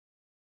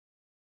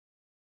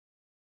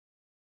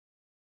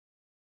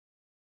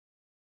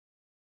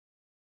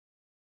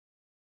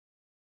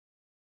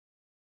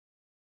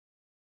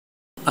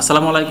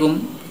আসসালামু আলাইকুম।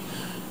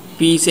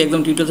 পিএসসি একদম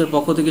টিউটরসের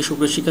পক্ষ থেকে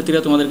সুপ্রিয় শিক্ষার্থীরা,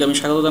 তোমাদেরকে আমি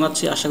স্বাগত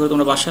জানাচ্ছি। আশা করি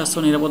তোমরা বাসায় আসছো,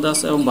 নিরাপদে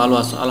আছো এবং ভালো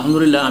আছো।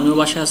 আলহামদুলিল্লাহ, আমিও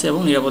বাসায় আছি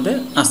এবং নিরাপদে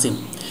আছি।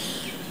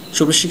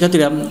 সুপ্রিয়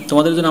শিক্ষার্থীরা,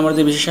 তোমাদের জন্য আমার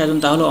যে বিশেষ আয়োজন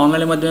তা হলো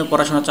অনলাইনের মাধ্যমে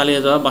পড়াশোনা চালিয়ে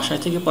যাওয়া, বাসায়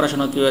থেকে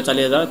পড়াশোনা কীভাবে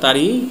চালিয়ে যাওয়া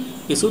তারই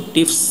কিছু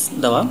টিপস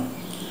দেওয়া।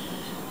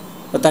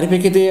 তারই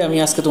প্রেক্ষিতে আমি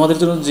আজকে তোমাদের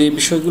জন্য যে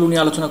বিষয়গুলো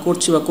নিয়ে আলোচনা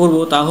করছি বা করব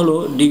তা হলো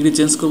ডিগ্রি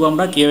চেঞ্জ করবো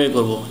আমরা কীভাবে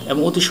করবো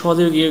এবং অতি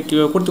সহজে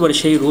কীভাবে করতে পারি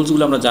সেই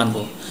রুলসগুলো আমরা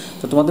জানবো।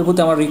 তো তোমাদের প্রতি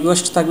আমার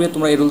রিকোয়েস্ট থাকবে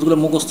তোমরা এই রুলসগুলো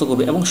মুখস্থ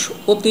করবে এবং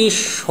অতি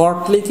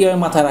শর্টলি কীভাবে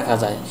মাথায় রাখা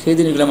যায় সেই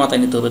জিনিসগুলো মাথায়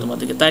নিতে হবে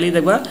তোমাদেরকে। তাইলেই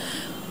দেখবা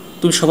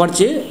তুমি সবার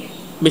চেয়ে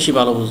বেশি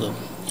ভালো বুঝো।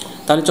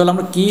 তাহলে চলো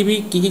আমরা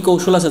কী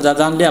কৌশল আছে যা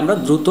জানলে আমরা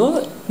দ্রুত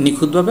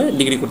নিখুঁতভাবে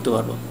ডিগ্রি করতে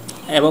পারবো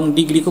এবং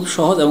ডিগ্রি খুব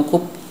সহজ এবং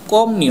খুব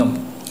কম নিয়ম।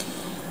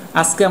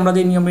 আজকে আমরা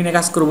যে নিয়ম নিয়ে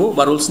কাজ করবো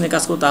বা রুলস নিয়ে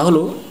কাজ করবো তা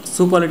হলো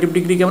সুপারলেটিভ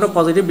ডিগ্রিকে আমরা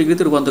পজিটিভ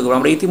ডিগ্রিতে রূপান্তর করবো।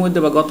 আমরা ইতিমধ্যে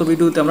বা গত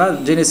ভিডিওতে আমরা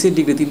জেনেছি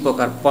ডিগ্রি 3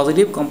 প্রকার: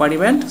 পজিটিভ, কম্পারেটিভ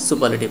অ্যান্ড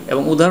সুপারলেটিভ,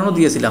 এবং উদাহরণও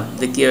দিয়েছিলাম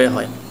যে কীভাবে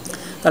হয়।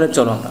 তাহলে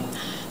চলো আমরা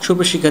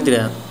সুপ্রিয়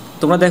শিক্ষার্থীরা,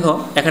 তোমরা দেখো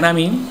এখানে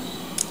আমি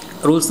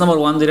রুলস নাম্বার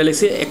 1 যেটা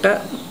লিখছি, একটা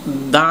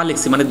দা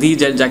লিখছি, মানে দি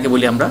যাকে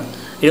বলি আমরা।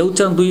 এটা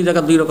উচ্চারণ দুই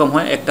জায়গা দুই রকম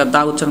হয়, একটা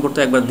দা উচ্চারণ করতে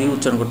হয়, একবার দি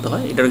উচ্চারণ করতে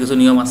হয়। এটার কিছু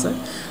নিয়ম আছে।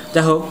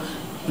 যাই হোক,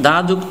 দা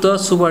যুক্ত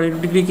সুপারলেটিভ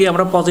ডিগ্রিকে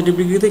আমরা পজিটিভ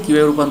ডিগ্রিতে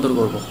কীভাবে রূপান্তর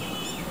করবো,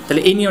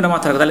 তাহলে এই নিয়মটা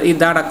মাথায় রাখো। তাহলে এই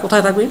দাটা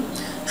কোথায় থাকবে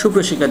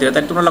সুপ্রিয় শিক্ষার্থীরা?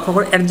 তাহলে তোমরা লক্ষ্য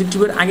করো,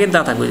 অ্যাডজেক্টিভের আগের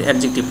দা থাকবে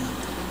অ্যাডজেক্টিভ।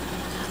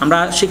 আমরা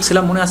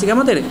শিখছিলাম, মনে আছে কি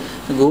আমাদের,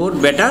 গুড,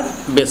 বেটার,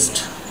 বেস্ট।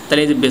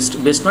 তাহলে এই যে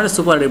বেস্ট মানে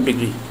সুপারলেটিভ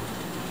ডিগ্রি।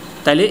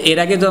 তাহলে এর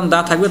আগে যখন দা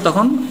থাকবে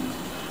তখন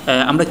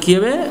আমরা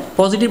কীভাবে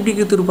পজিটিভ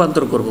ডিগ্রিতে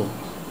রূপান্তর করব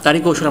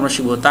তারই কৌশল আমরা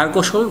শিখবো। তার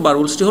কৌশল বা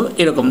রুলসটি হলো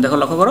এরকম। দেখো,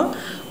 লক্ষ্য করো,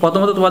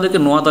 প্রথমত তোমাদেরকে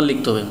নোয়াদার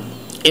লিখতে হবে।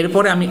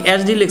 এরপরে আমি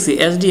এসডি লিখছি,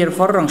 এসডি এর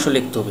পরের অংশ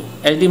লিখতে হবে।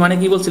 এসডি মানে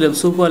কি বলছিলেন?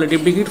 সুপারলেটিভ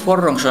ডিগ্রির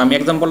পরের অংশ। আমি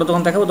এক্সাম্পলটা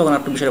তখন দেখাবো, তখন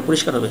একটা বিষয়টা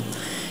পরিষ্কার হবে।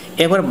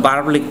 এবারে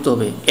ভার্ব লিখতে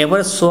হবে।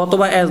 এবারে সো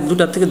অথবা এস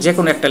দুটার থেকে যে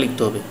কোনো একটা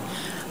লিখতে হবে।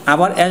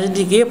 আবার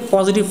এসডিকে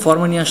পজিটিভ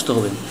ফর্মে নিয়ে আসতে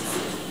হবে।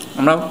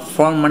 আমরা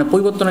ফর্ম মানে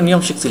পরিবর্তনের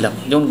নিয়ম শিখছিলাম,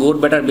 যেমন good,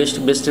 better, best.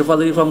 বেস্টের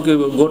positive form কী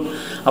হবে? গুড।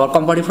 আবার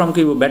কম্পারেটিভ ফর্ম কী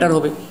হবে? বেটার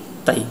হবে।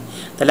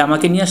 তাহলে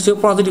আমাকে নিয়ে আসতে হবে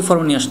পজিটিভ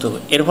ফর্মে নিয়ে আসতে হবে।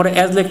 এরপরে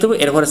অ্যাজ লিখতে হবে,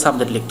 এরপরে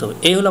সাবজেক্ট লিখতে হবে।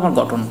 এই হলো আমার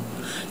গঠন।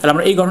 তাহলে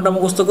আমরা এই গঠনটা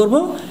মুখস্থ করবো।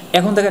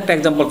 এখন থেকে একটা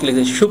এক্সাম্পল কি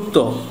লিখেছি, সুপ্ত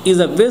is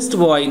the best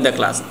boy in the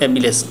class a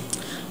village.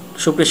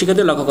 সুপ্রিয়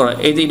শিক্ষার্থী, লক্ষ্য করা,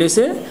 এই যে এটা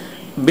হচ্ছে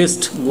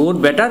বেস্ট, গুড,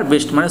 বেটার,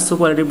 বেস্ট মানে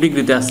সুপারলেটিভ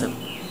ডিগ্রিতে আছে।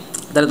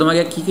 তাহলে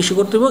তোমাকে কী কৃষি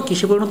করতে হবে?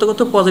 কৃষি পরিণত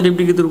করতে হবে, পজিটিভ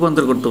ডিগ্রিতে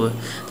রূপান্তর করতে হবে।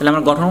 তাহলে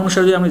আমার গঠন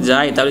অনুসারে যদি আমি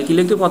যাই, তাহলে কী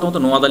লিখতে হবে? প্রথমত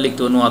নোয়াদার লিখতে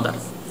হবে, নোয়াদার।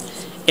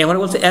 এবারে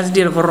বলছে এসডি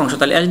এর পরের অংশ।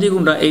 তাহলে এসডি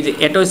কোনটা? এই যে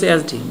এটা হচ্ছে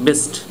এসডি,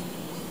 বেস্ট।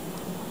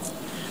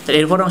 তাহলে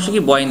এরপর অংশ কি?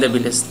 Boy in the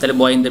village. তাহলে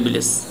বয় ইন দ্য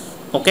ভিলেজ।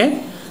 ওকে।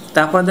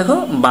 তারপরে দেখো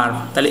বার্ব।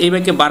 তাহলে এই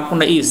বাক্যে বার্ব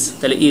কোনটা? ইজ।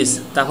 তাহলে ইজ।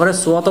 তারপরে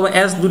সো অথবা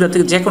এস দুইটা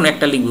থেকে যে কোনো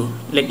একটা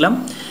লিখলাম।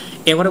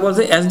 এবারে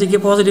বলছে এসডিকে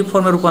পজিটিভ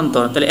ফর্মে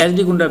রূপান্তর। তাহলে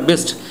এসডি কোনটা?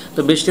 বেস্ট। তো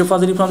বেস্টের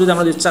পজিটিভ ফর্ম যদি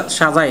আমরা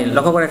সাজাই,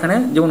 লক্ষ্য করে এখানে,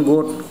 যেমন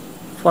good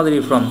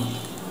positive form,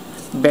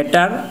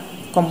 better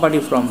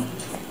comparative form.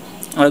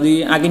 আমরা যদি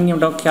আগের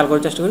নিয়মটাও খেয়াল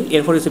করার চেষ্টা করি,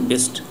 এরপর হচ্ছে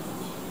বেস্ট।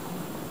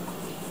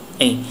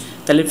 এই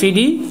তাহলে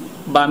পিডি,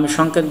 বা আমি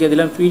সংকেত দিয়ে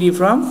দিলাম পিডি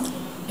ফ্রম,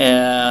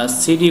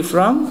 সিডি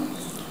ফ্রম,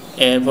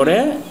 এরপরে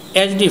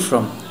এইচডি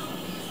ফ্রম।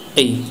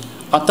 এই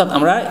অর্থাৎ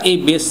আমরা এই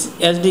বেস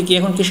এইচডিকে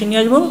এখন কিসে নিয়ে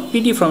আসবো?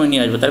 পিডি ফর্মে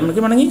নিয়ে আসবো। তার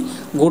মানে কি?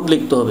 গুড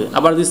লিখতে হবে।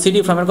 আবার যদি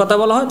সিডি ফর্মের কথা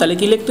বলা হয় তাহলে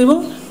কি লিখতে হবে?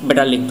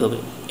 বেটার লিখতে হবে।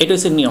 এটা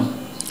হচ্ছে নিয়ম।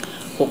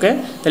 ওকে।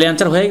 তাহলে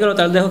অ্যান্সার হয়ে গেল।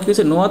 তাহলে দেখো কি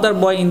হচ্ছে, no other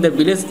boy in the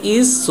village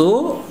is so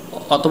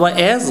অথবা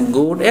অ্যাজ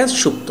গুড অ্যাজ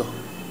সুপ্ত।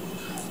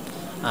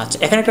 আচ্ছা,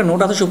 এখানে একটা নোট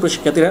আছে সুপ্রিয়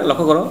শিক্ষার্থীরা,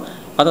 লক্ষ্য করো।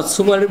 অর্থাৎ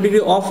সুপারলেটিভ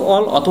ডিগ্রি অফ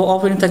অল অথবা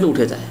অফ এনি থাকলে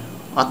উঠে যায়।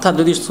 অর্থাৎ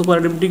যদি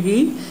সুপারলেটিভ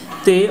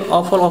ডিগ্রিতে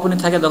অফ অল অফ এনি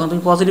থাকে, তখন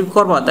তুমি পজিটিভ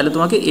করবা, তাহলে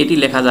তোমাকে এটি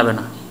লেখা যাবে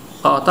না।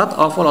 অর্থাৎ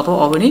অফ অল অথবা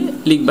অফ এনি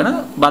লিখবে না,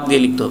 বাদ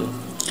দিয়ে লিখতে হবে।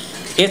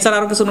 এছাড়া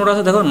আরও কিছু নোট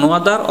আছে, দেখো, no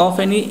other of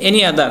any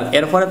other.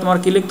 এরপরে তোমার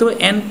কি লিখতে হবে?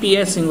 এনপি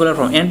এর সিঙ্গুলার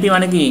ফর্ম। এনপি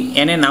মানে কি?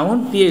 এন এ নাউন,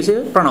 পি এসে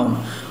প্রনাউন,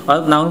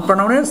 অর্থাৎ নাউন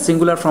প্রনাউনের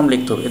সিঙ্গুলার ফর্ম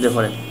লিখতে হবে এদের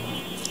পরে।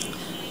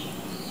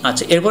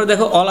 আচ্ছা, এরপরে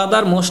দেখো, all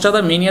other, most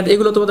other, many other,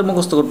 এগুলো তোমাদের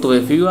মুখস্থ করতে হবে।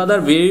 Few other,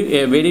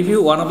 very few,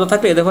 one of the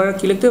থাকলে এদের পরে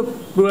কী লিখতে হবে?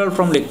 প্লুরাল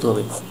ফর্ম লিখতে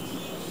হবে।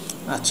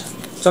 আচ্ছা,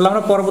 চলো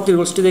আমরা পরবর্তী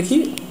রুলসটি দেখি।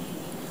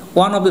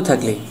 ওয়ান অফ দ্য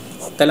থাকলে,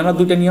 তাহলে আমরা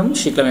দুইটা নিয়ম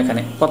শিখলাম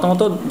এখানে।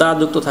 প্রথমত দা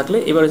যুক্ত থাকলে,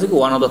 এবার হচ্ছে কি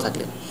ওয়ান অফ দ্য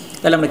থাকলে।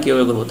 তাহলে আমরা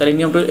কীভাবে করবো? তাহলে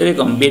নিয়মটা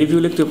এরকম, ভেরি ফিউ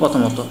লিখতে হবে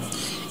প্রথমত।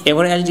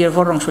 এবারে এসডি এর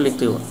পর অংশ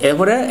লিখতে হবে।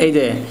 এরপরে এই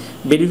যে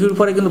ভেরি ফিউর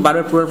পরে কিন্তু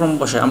বারবার প্লুরাল ফর্ম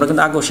বসে, আমরা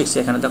কিন্তু আগেও শিখছি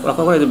এখানে।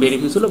 লক্ষ্য করে, যে ভেরি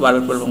ফিউ ছিল,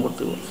 বারবার প্লুরাল ফর্ম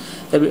করতে হবে।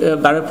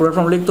 বারবার প্লুরাল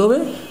ফর্ম লিখতে হবে।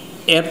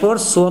 এরপর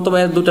সো অথবা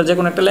এস দুটা যে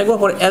কোনো একটা লাগবে।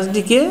 পর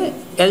এসডি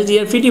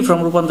এর ফিটি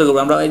ফর্ম রূপান্তর করবো।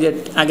 আমরা এই যে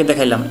আগে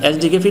দেখাইলাম,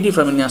 এসডিকে ফিটি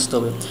ফর্মে নিয়ে আসতে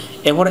হবে।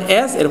 এরপরে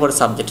এস, এরপরে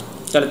সাবজেক্ট।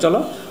 তাহলে চলো,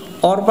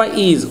 অর বা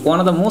is one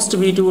of the most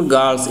beautiful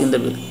girls in the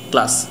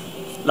class.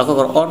 লক্ষ্য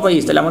করো, অর বা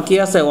ইজ, তাহলে আমার কি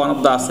আছে? ওয়ান অফ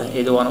দ্য আছে।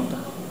 এই যে ওয়ান অফ দ্য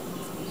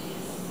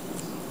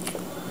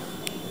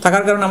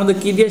থাকার কারণে আমাদের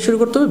কী দিয়ে শুরু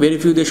করতে হবে? ভেরি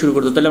ফিউ দিয়ে শুরু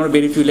করতে হবে। তাহলে আমরা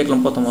ভেরি ফিউ লিখলাম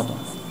প্রথমত।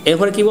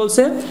 এরপরে কি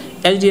বলছে?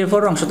 এইচডি এর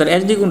পর অংশ। তাহলে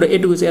এইচডি কোনটা?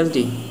 এটুকু হচ্ছে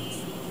এইচডি।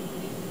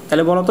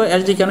 তাহলে বলো তো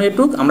এইচডি কেন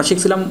এটুক? আমরা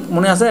শিখছিলাম,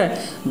 মনে আছে,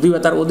 দুই বা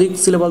তার অধিক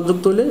সিলেবাস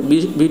যুক্ত হলে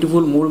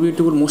beautiful, more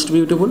beautiful, most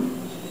beautiful.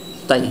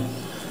 তাই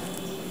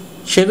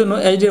সেজন্য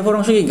এইচ এর পর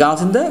অংশ কি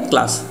গার্লস ইন দ্য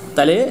ক্লাস,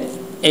 তাহলে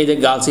এই যে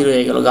গার্লসই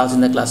রয়ে গেল, গার্লস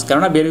ইন দ্য ক্লাস,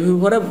 কেননা বেরিফির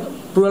পরে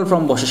প্লুরাল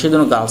ফর্ম বসে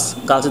সেজন্য girls,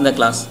 girls in the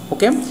class.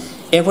 ওকে,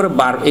 এরপরে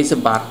বার, এই যে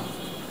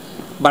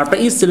বারটা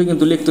ইজ ছিল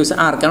কিন্তু লিখতে হয়েছে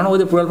আর, কেননা ওই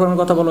যে প্লুরাল ফর্মের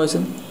কথা বলা হয়েছে।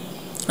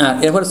 আর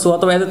এরপরে সো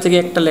অথবা এদের থেকে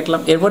একটা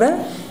লিখলাম। এরপরে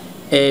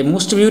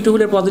মোস্ট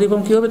বিউটিফুলের পজিটিভ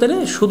ফর্ম কী হবে, তাহলে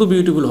শুধু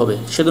বিউটিফুল হবে,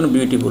 সেজন্য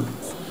বিউটিফুল।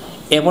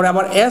 এরপরে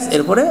আবার এস,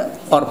 এরপরে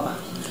অর্পা।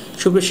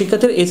 সুপ্রিয়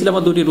শিক্ষার্থীর এই ছিল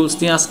আমার দুটি রুলস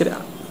নিয়ে আজকের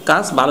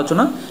কাজ বা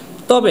আলোচনা।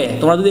 তবে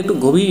তোমরা যদি একটু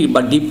গভীর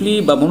বা ডিপলি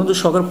বা মনোযোগ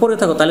সহকারে পড়ে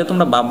থাকো তাহলে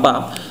তোমরা ভাববা,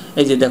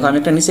 এই যে দেখো আমি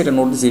একটা নিচে একটা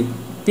নোট দিচ্ছি,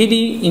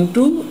 পিডি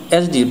ইন্টু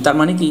এসডি, তার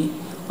মানে কি,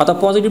 অর্থাৎ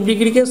পজিটিভ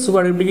ডিগ্রিকে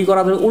সুপারটিভ ডিগ্রি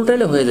করা যাবে,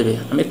 উল্টাইলে হয়ে যাবে।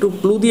 আমি একটু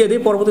ক্লু দিয়ে দিই,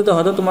 পরবর্তীতে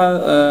হয়তো তোমরা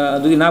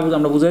যদি না বুঝো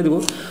আমরা বুঝাই দেবো।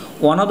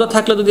 ওয়ান অফ দ্য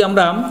থাকলে যদি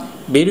আমরা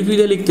ভেরিফিউ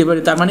দিয়ে লিখতে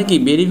পারি, তার মানে কি,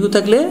 ভেরিফিউ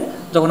থাকলে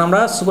যখন আমরা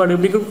সুপারটিভ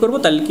ডিগ্রি করবো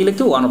তাহলে কি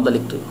লিখতে হবে, ওয়ান অফ দ্য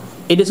লিখতে হবে।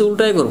 এটা হচ্ছে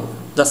উল্টাই করবো,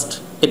 জাস্ট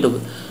এটুকু।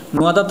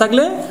 নো আদার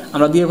থাকলে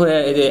আমরা দিয়ে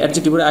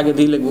অ্যাডজেক্টিভের আগে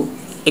দিয়ে লিখবো,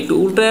 একটু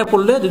উল্টায়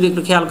পড়লে যদি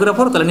একটু খেয়াল করে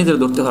পড়ো তাহলে নিজের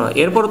ধরতে পারো।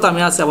 এরপর তো আমি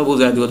আসছি আবার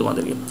বুঝাই দেবো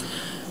তোমাদেরকে।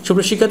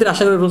 সুপ্রিয় শিক্ষার্থীর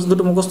আশা করি রুলস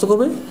দুটো মুখস্থ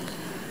করবে।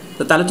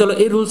 তাহলে চলো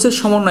এই রুলসের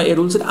সমন্বয়, এই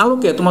রুলসের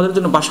আলোকে তোমাদের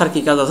জন্য বাসার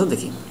কী কাজ আছে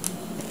দেখি।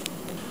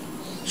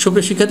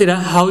 সুপ্রিয় শিক্ষার্থীরা,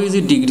 হাউ ইজ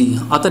ই ডিগ্রি,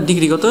 অর্থাৎ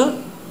ডিগ্রি কত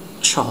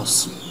সহজ।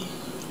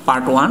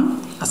 পার্ট 1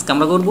 আজকে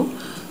আমরা করবো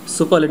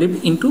সুপারলেটিভ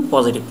ইন্টু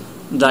পজিটিভ,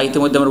 যা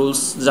ইতিমধ্যে আমরা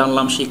রুলস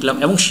জানলাম, শিখলাম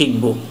এবং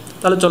শিখবো।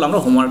 তাহলে চলো আমরা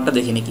হোমওয়ার্কটা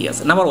দেখে নিই কী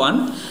আছে। Number 1,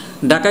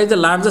 Dhaka is the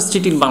largest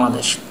city in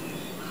Bangladesh.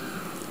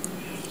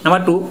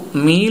 Number 2,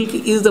 milk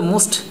is the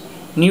most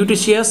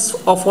nutritious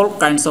of all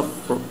kinds of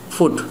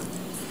food.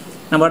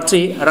 Number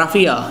 3,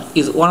 Rafia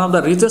is one of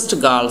the richest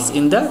girls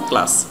in the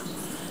class.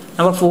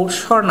 Number 4,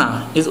 Shorna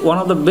is one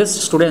of the best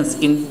students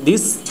in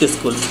this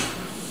school.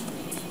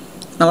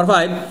 Number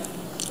 5,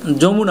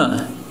 Jamuna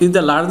is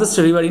the largest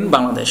river in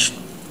Bangladesh.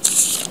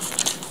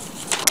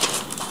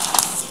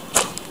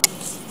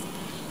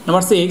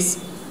 Number 6,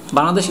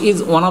 Bangladesh is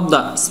one of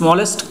the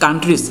smallest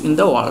countries in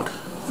the world.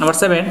 Number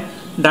 7,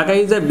 Dhaka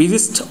is the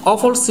busiest of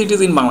all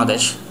cities in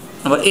Bangladesh.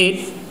 Number 8,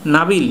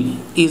 Nabil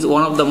is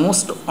one of the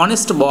most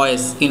honest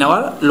boys in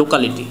our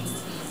locality.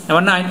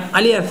 Number 9,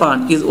 Ali Irfan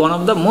is one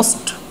of the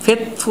most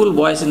faithful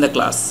boys in the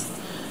class.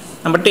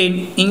 Number 10,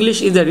 English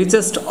is the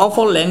richest of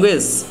all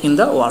languages in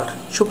the world.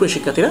 সুপ্রিয়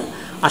শিক্ষার্থীরা,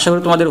 আশা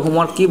করি তোমাদের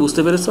homework কি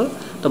বুঝতে পেরেছো।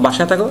 তো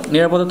বাসায় থাকো,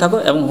 নিরাপদে থাকো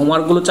এবং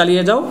হোমওয়ার্কগুলো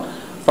চালিয়ে যাও,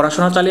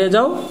 পড়াশোনা চালিয়ে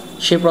যাও,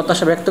 সেই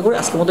প্রত্যাশা ব্যক্ত করে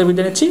আজকের মতো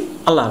বিদায় নিচ্ছি।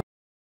 আল্লাহ।